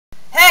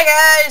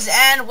Hi guys,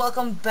 and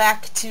welcome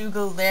back to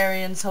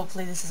Galerians.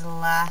 Hopefully this is the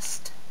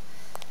last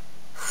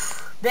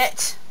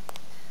bit.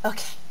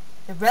 Okay,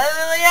 you ready,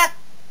 Lilia?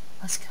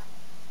 Let's go.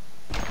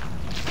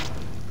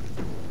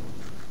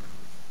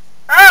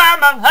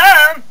 I'm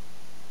home.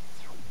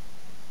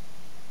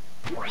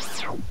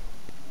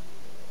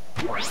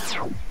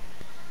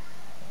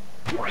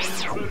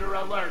 Intruder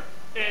alert!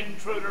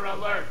 Intruder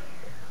alert!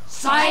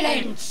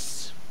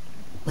 Silence!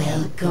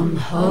 Welcome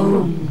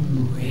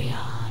home, Rion.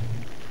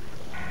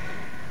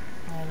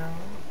 Hello.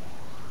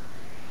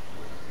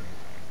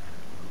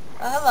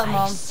 Hello, Mom.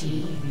 I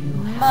see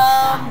you have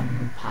Mom.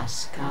 found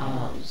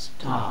Pascal's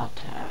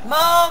daughter.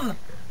 Mom!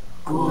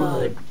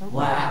 Good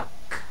work.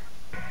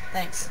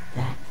 Thanks.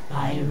 That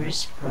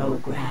virus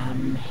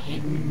program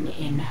hidden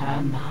in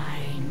her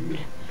mind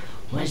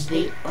was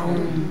the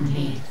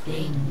only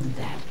thing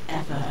that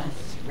ever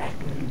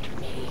threatened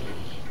me.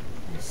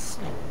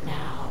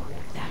 Now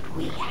that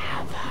we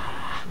have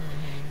her,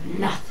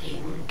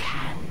 nothing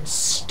can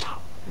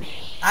stop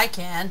me. I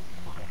can.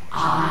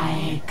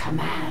 I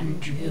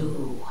command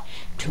you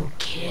to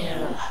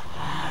kill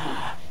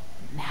her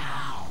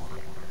now.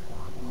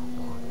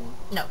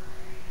 No.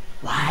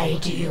 Why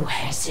do you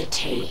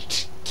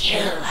hesitate?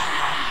 Kill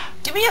her.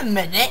 Give me a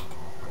minute.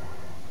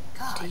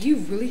 God. Do you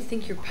really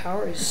think your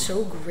power is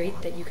so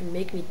great that you can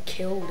make me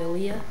kill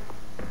Lilia?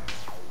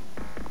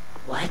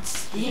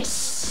 What's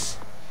this?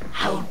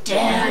 How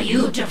dare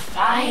you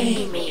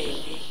defy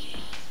me?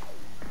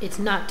 It's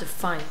not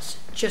defiance,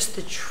 just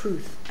the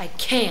truth. I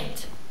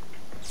can't.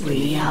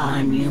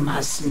 Rion, you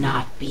must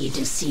not be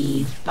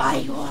deceived by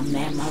your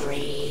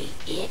memory.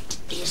 It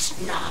is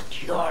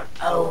not your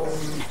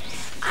own.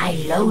 I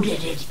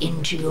loaded it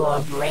into your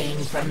brain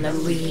from the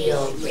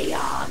real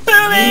Rion.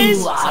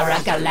 You are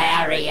a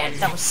Galerian.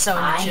 That was so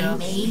I joke.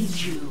 made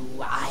you.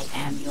 I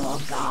am your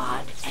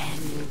god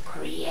and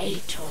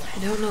creator. I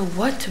don't know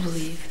what to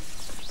believe.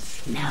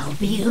 Now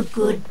be a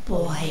good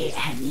boy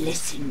and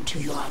listen to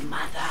your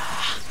mother.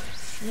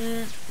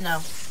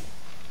 No.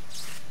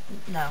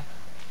 No.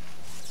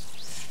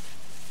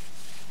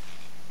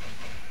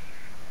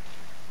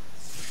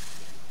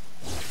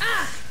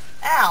 Ah!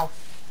 Ow!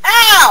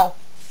 Ow!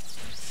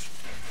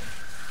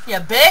 You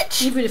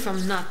bitch! Even if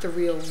I'm not the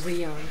real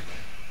Rion,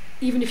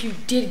 even if you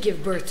did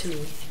give birth to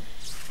me,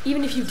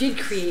 even if you did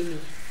create me,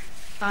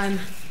 I'm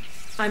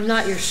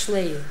not your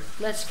slave.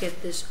 Let's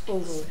get this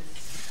over with.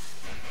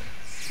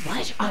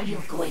 What are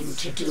you going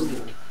to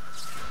do?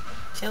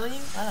 Kill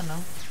you? I don't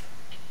know.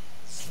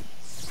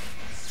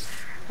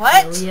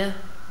 What? Lilia,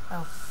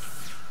 Oh.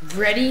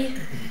 ready?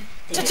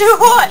 To do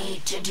what?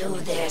 Need to do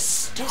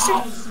this.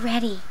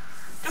 Ready.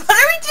 What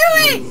are we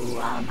doing? You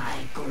are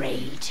my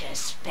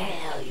greatest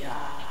failure.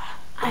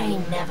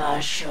 I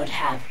never should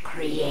have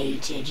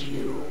created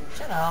you.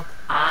 Shut up.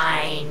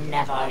 I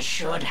never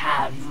should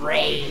have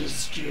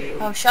raised you.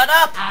 Oh, shut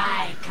up.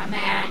 I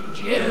command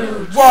you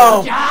to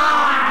Whoa.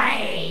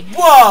 die.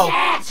 Whoa!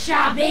 That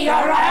shall be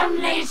your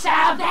only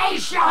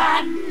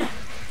salvation.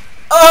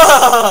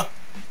 Ugh!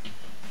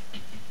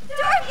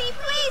 Dorothy,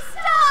 please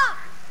stop!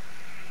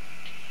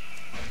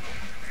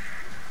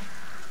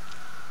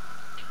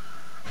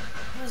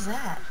 Who's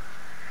that?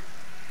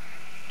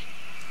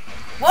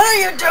 What are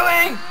you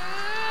doing?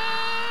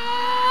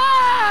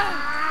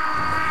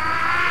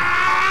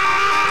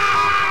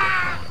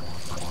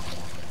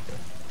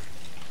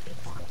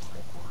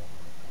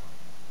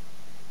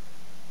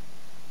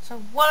 So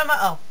what am I?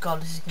 Oh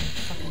god, this is gonna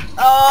fucking.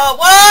 Oh,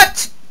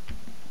 what?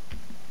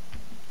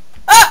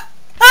 Ah!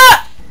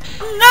 Ah!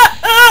 No!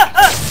 Ah!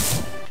 Ah!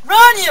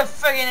 Run, you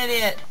friggin'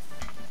 idiot!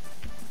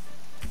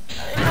 I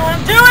don't even know what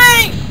I'm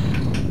doing!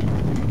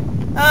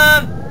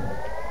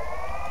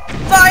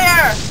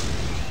 Fire!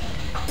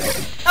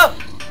 Oh!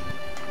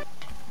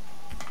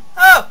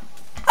 Oh!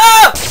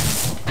 Oh!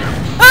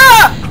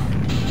 Ah!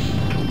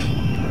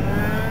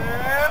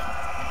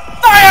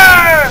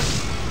 Fire!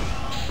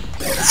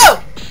 Oh!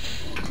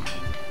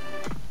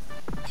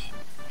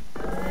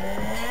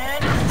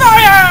 And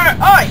fire!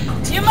 Oi!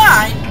 Do you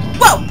mind?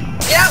 Whoa!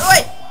 Get out of the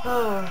way!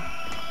 Oh.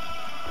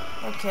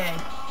 Okay.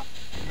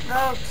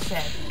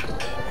 Okay.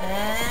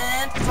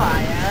 And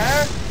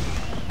fire.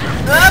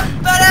 Up,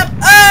 but up,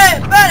 hey,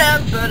 but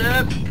up.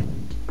 Do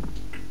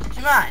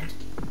you mind?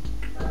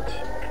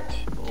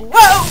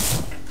 Whoa!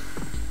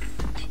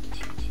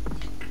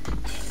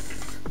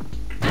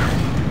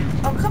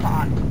 Oh, come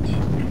on.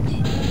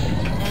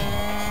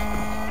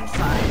 And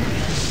fire.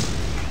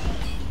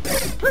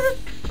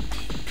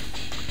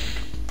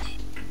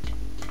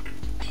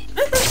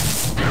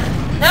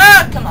 No,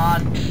 come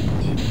on.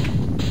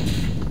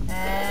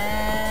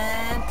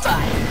 And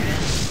fire.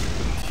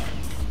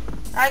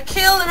 I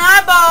killed an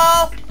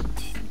eyeball.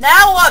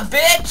 Now what,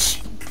 bitch?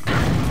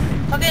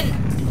 Fucking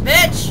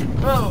bitch.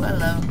 Oh,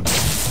 hello.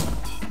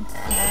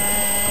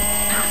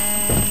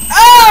 And...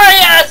 oh,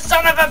 yeah,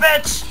 son of a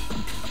bitch.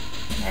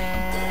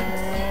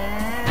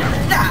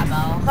 And...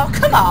 eyeball. Oh,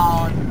 come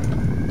on.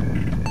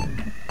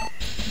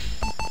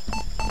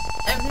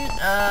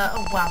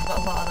 Oh, wow, I've got a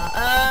lot of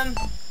that.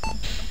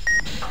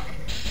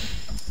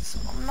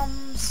 Some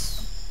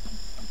mums.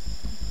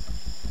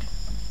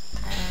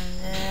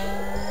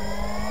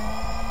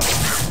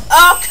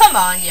 Oh, come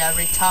on, you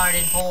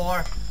retarded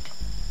whore.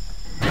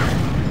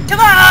 Come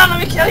on, let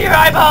me kill your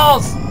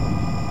eyeballs.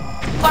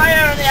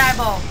 Fire on the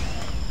eyeball.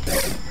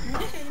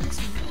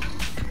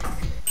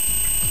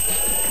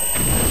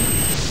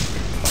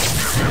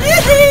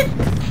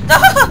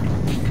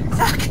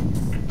 Fuck.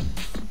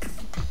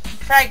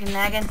 Try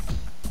nagging.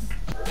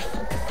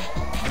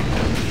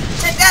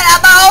 Take that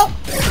eyeball.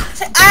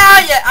 Ow,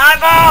 you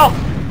eyeball.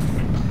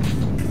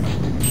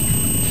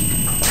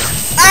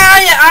 Ow,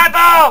 you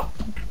eyeball.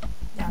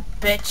 Yeah,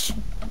 bitch.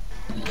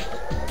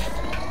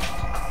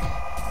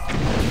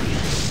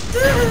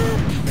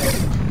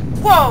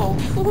 Whoa!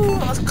 Ooh,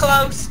 that was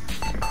close.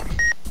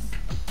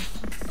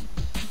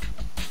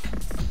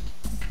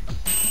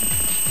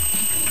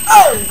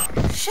 Oh!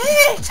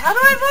 Shit! How do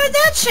I avoid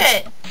that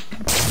shit?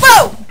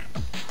 Whoa!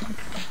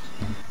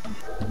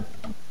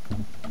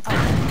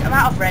 Oh, I'm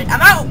out of red.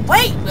 I'm out!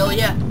 Wait, will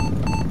ya?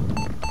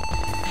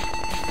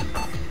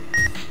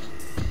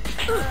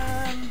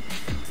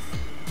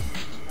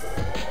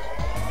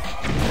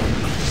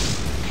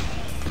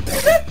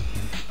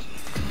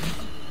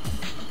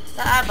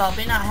 That eyeball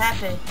be not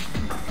happy.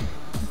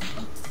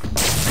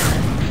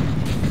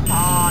 Come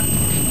on.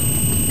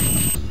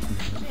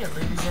 Be a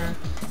loser.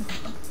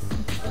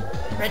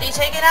 Ready,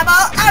 take an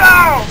eyeball?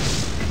 Eyeball!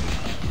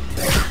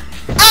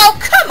 Oh,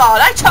 come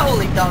on! I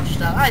totally dodged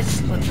that. I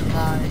bunch of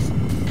lies.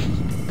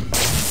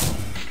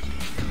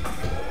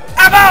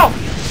 Eyeball!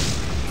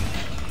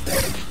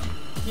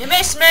 You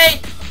missed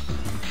me!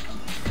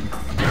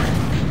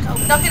 Oh,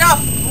 knock it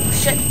off! Oh,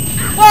 shit.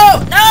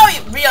 Whoa! No!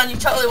 Rion, you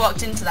totally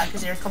walked into that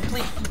because you're a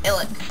complete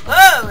pillock.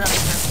 Whoa! That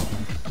was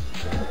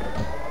terrible.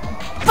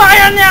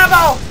 Fire on the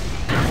eyeball!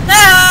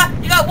 Nah!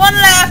 You got one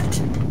left!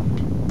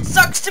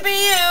 Sucks to be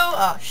you!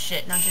 Oh,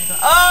 shit. Now she's going.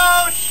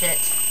 Oh, shit.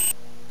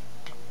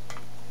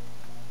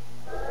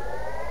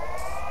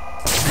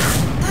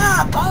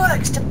 Ah,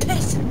 bollocks to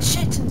piss and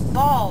shit and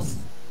balls.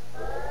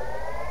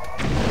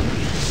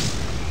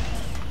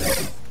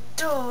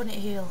 Don't it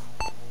heal.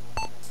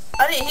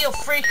 I need to heal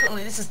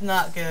frequently. This is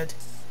not good.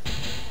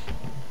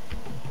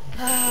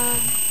 Oh,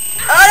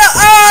 no.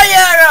 Oh,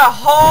 you're a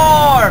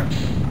whore!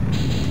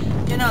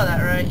 You know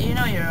that, right? You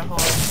know you're a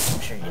whore.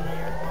 I'm sure you know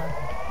you're a whore.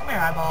 Come here,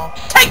 eyeball.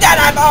 Take that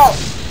eyeball!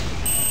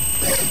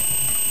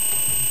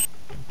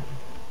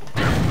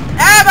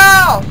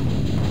 Eyeball!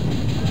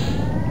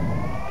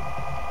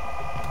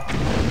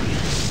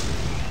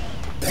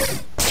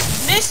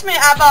 Miss me,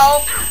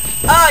 eyeball!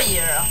 Oh,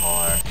 you're a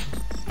whore.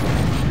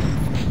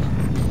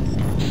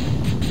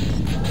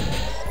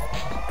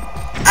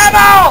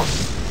 Eyeball!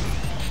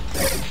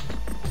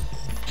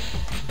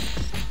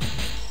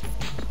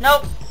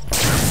 Nope.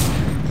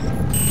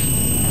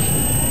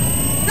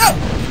 No!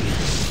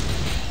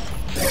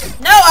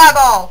 No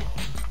eyeball!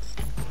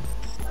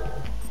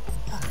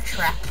 Oh,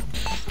 crap.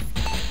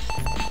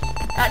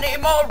 I need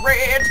more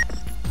red.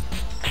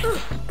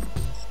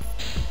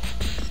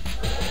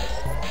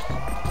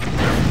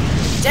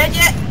 Dead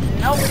yet?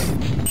 Nope.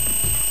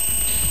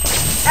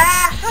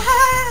 Ah! Ha,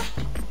 ha.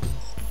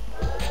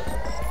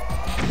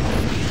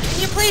 Can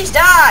you please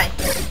die?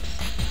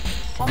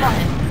 One more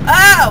hit.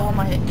 Ah! One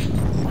more hit.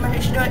 One more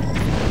hit should do it.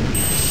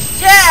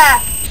 Yeah!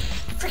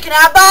 Freaking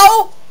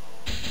eyeball!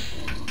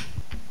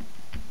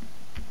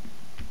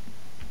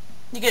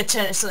 You're gonna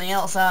turn it to something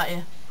else, aren't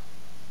you?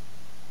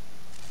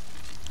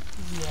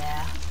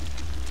 Yeah.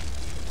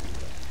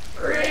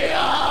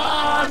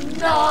 Rion,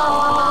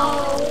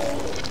 no!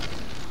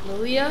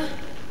 Lilia,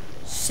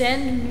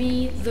 send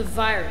me the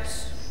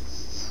virus.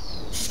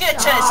 She's gonna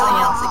turn it to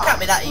something else. It can't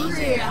be that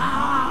easy.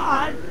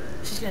 Rion,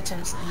 She's gonna turn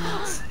it to something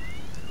else.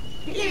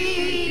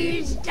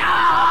 please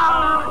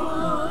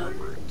don't!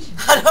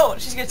 I know,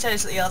 she's gonna turn it to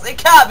something else. It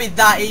can't be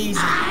that easy.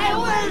 I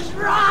was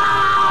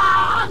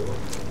wrong!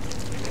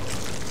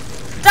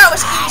 That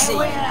was easy.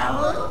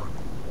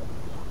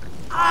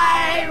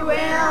 I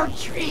will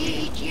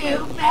treat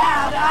you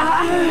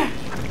better!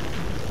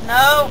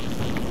 No.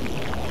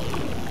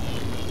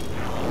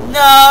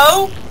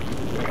 No.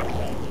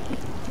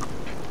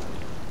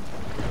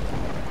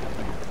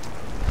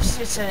 She's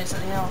gonna turn it to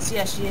something else.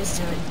 Yeah, she is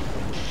doing.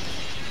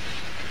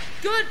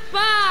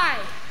 Goodbye,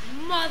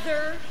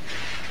 mother.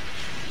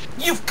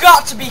 You've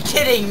got to be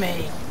kidding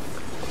me.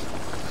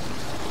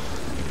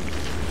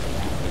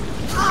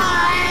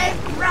 I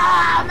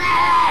promise!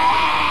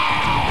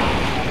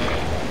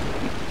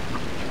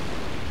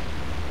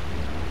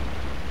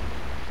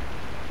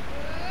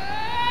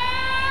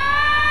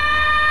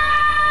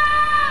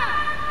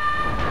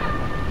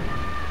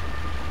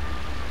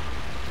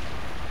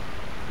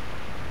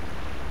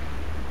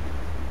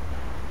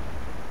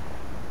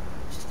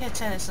 She's gonna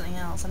turn it to something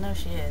else. I know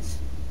she is.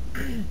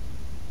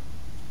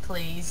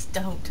 Please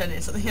don't turn it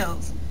to something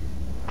else.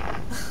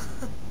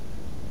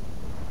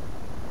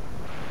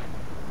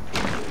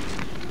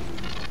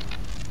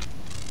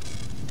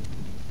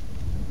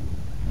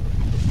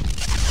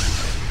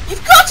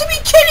 You've got to be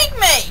kidding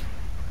me!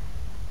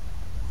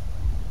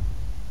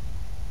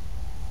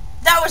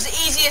 That was the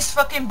easiest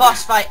fucking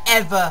boss fight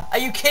ever. Are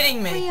you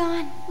kidding me?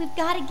 Leon, we've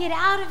got to get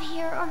out of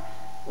here or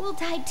we'll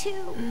die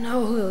too. No,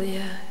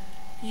 Lilia.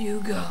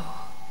 You go.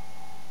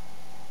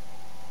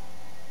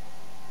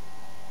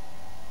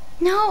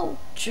 No.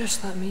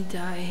 Just let me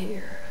die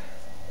here.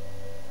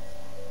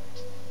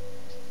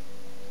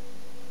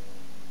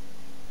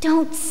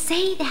 Don't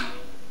say that.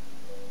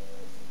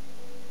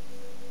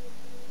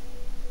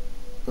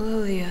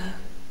 Lilia.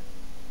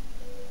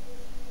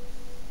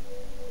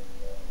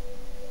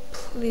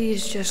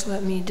 Please just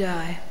let me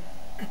die.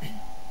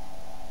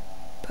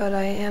 But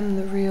I am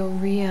the real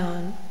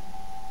Rion,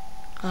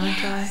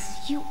 aren't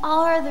Yes, you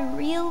are the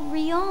real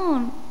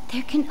Rion.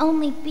 There can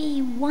only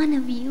be one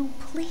of you.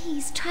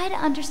 Please, try to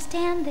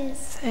understand I?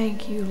 this.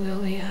 Thank you,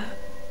 Lilia.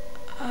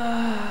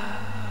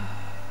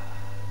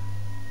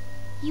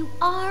 You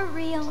are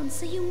Rion,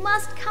 so you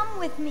must come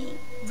with me.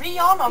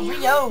 Rion or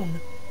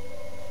Rion?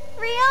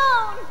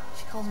 Rion!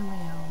 She calls him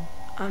Rion.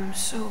 I'm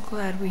so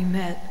glad we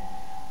met.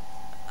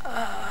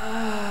 Rion!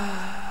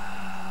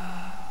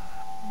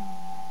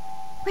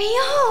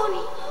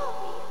 Aww.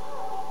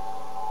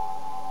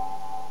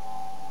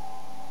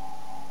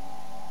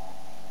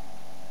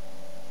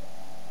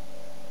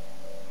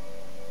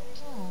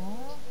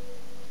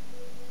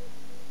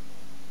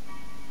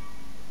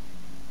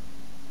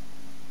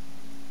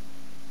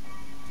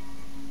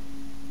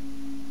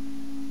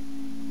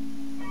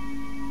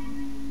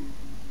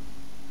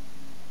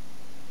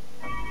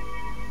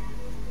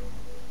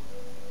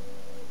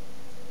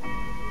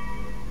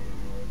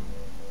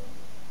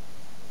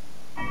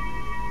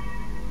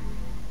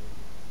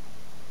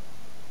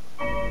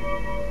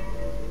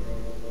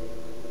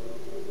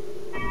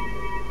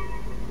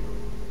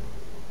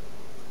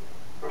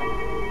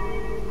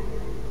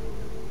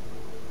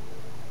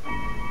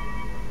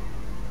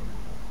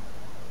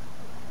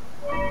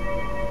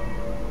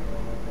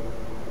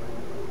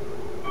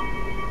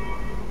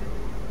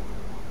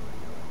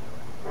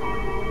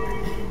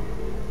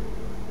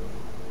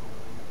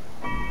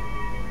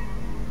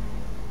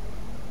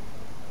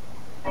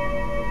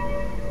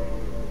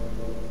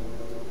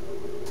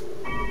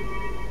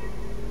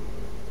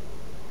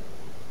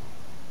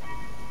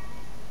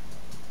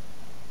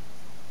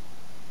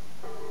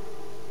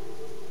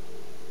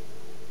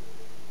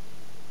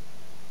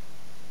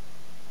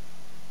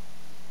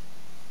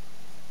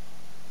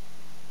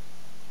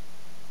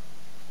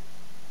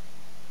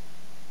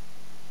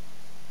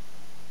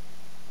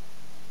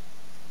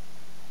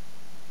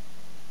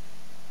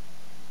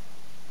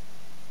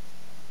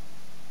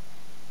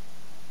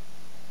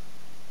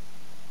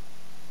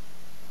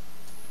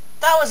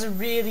 That was a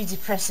really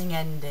depressing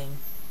ending.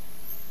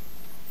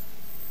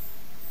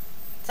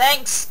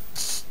 Thanks,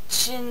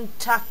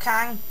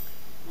 Shintakang.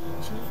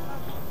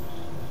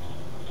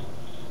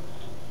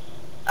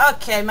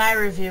 Okay, my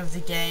review of the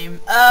game.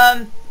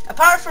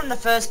 Apart from the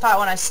first part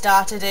when I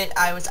started it,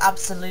 I was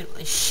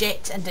absolutely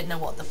shit and didn't know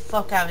what the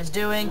fuck I was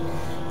doing.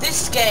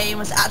 This game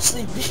was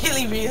actually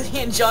really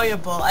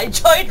enjoyable. I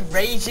enjoyed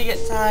raging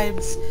at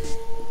times.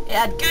 It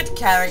had good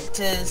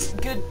characters,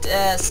 good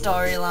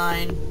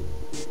storyline,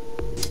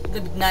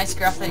 good nice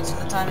graphics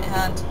for the time it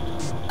had.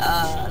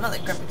 Not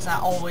that graphics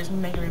are always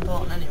mega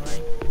important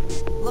anyway.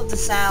 Love the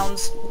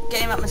sounds.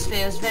 Game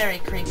atmosphere was very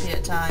creepy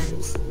at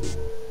times.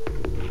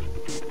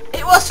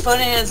 It was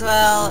funny as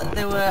well.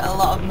 There were a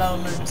lot of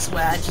moments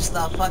where I just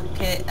thought, fuck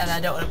it, and I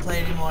don't want to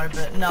play anymore.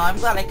 But no, I'm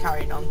glad I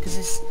carried on,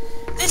 because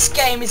this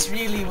game is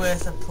really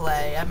worth a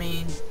play. I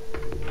mean,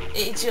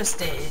 it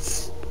just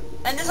is.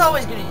 And there's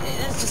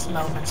just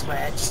moments where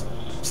I just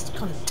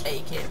couldn't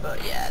take it.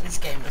 But yeah, this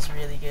game was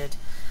really good.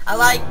 I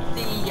like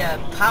the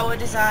power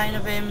design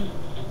of him.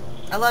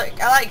 I like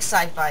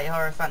sci-fi,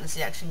 horror,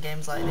 fantasy, action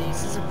games like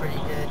these. These are pretty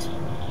good.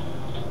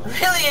 I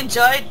really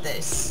enjoyed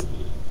this.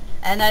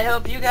 And I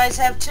hope you guys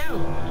have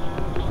too.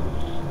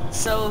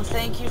 So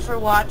thank you for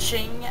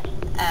watching.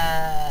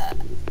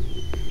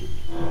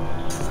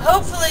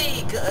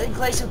 Hopefully, in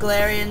place of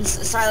Galerians,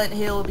 Silent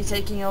Hill will be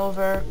taking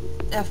over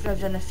after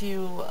I've done a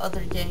few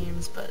other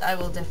games, but I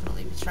will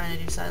definitely be trying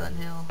to do Silent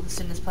Hill as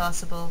soon as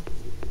possible.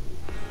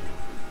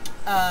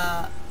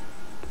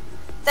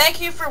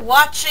 Thank you for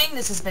watching.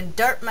 This has been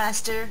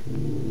Dirtmaster.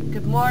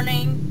 Good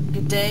morning,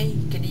 good day,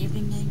 good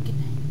evening, and good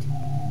night.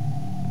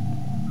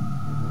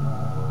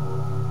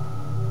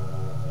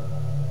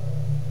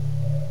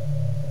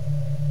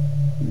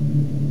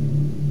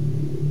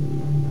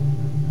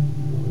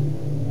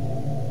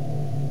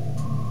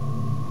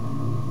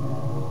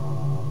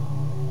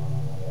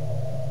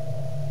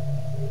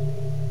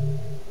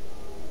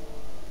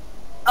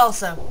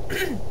 Also,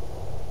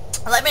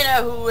 let me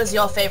know who was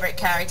your favorite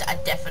character. I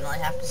definitely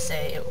have to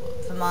say,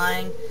 for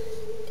mine,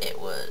 it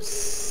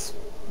was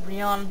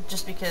Rion,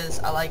 just because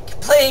I like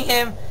playing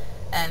him,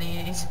 and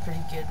he's a pretty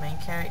good main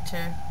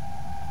character.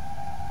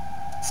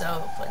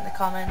 So, put in the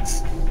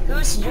comments,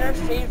 who's your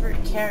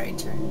favorite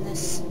character in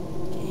this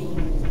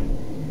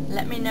game?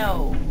 Let me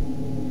know.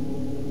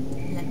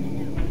 Let me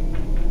know.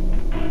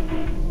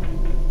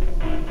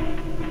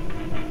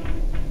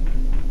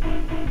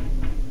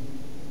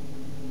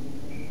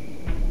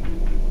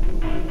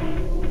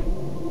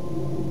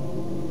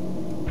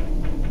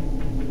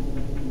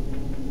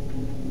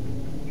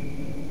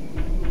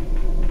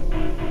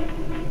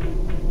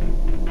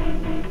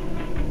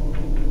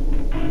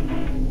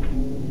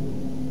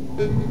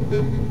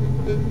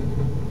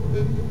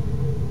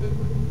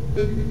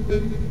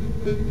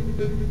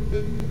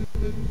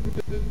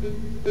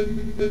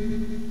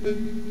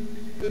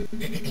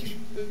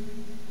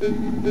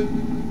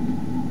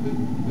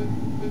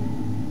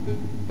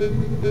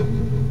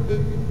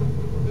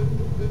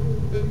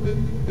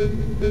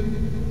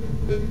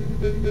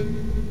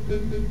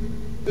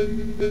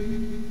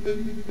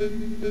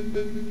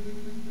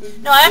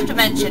 No, I have to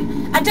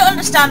mention, I don't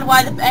understand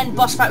why the end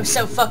boss fight was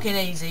so fucking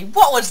easy.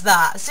 What was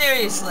that?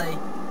 Seriously.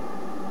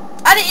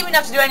 I didn't even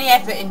have to do any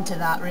effort into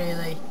that,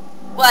 really.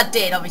 Well, I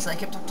did, obviously. I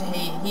kept up to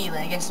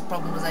healing. I guess the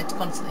problem was I had to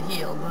constantly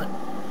heal, but...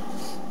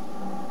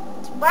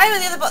 Why were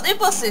the other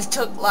bosses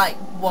took, like,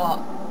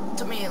 what?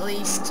 Took me at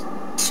least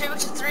 2 to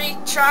 3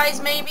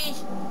 tries, maybe?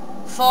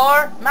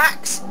 4,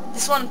 max?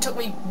 This one took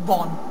me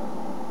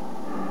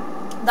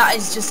 1. That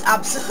is just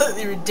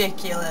absolutely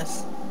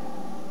ridiculous.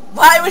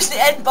 Why was the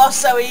end boss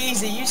so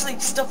easy? Usually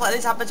stuff like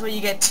this happens where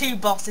you get 2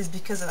 bosses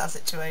because of that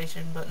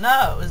situation, but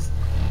no, it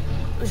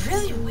was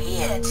really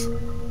weird.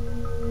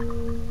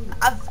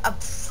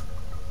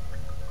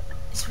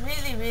 It's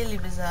really, really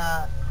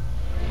bizarre.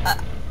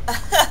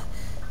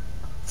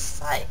 It's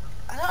like,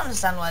 I don't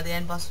understand why the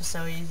end boss was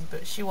so easy,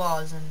 but she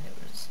was, and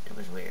it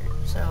was weird.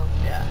 So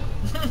yeah,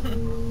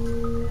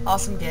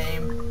 awesome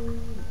game.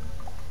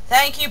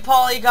 Thank you,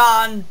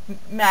 Polygon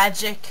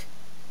Magic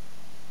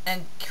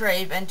and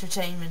Crave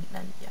Entertainment,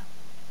 and yeah.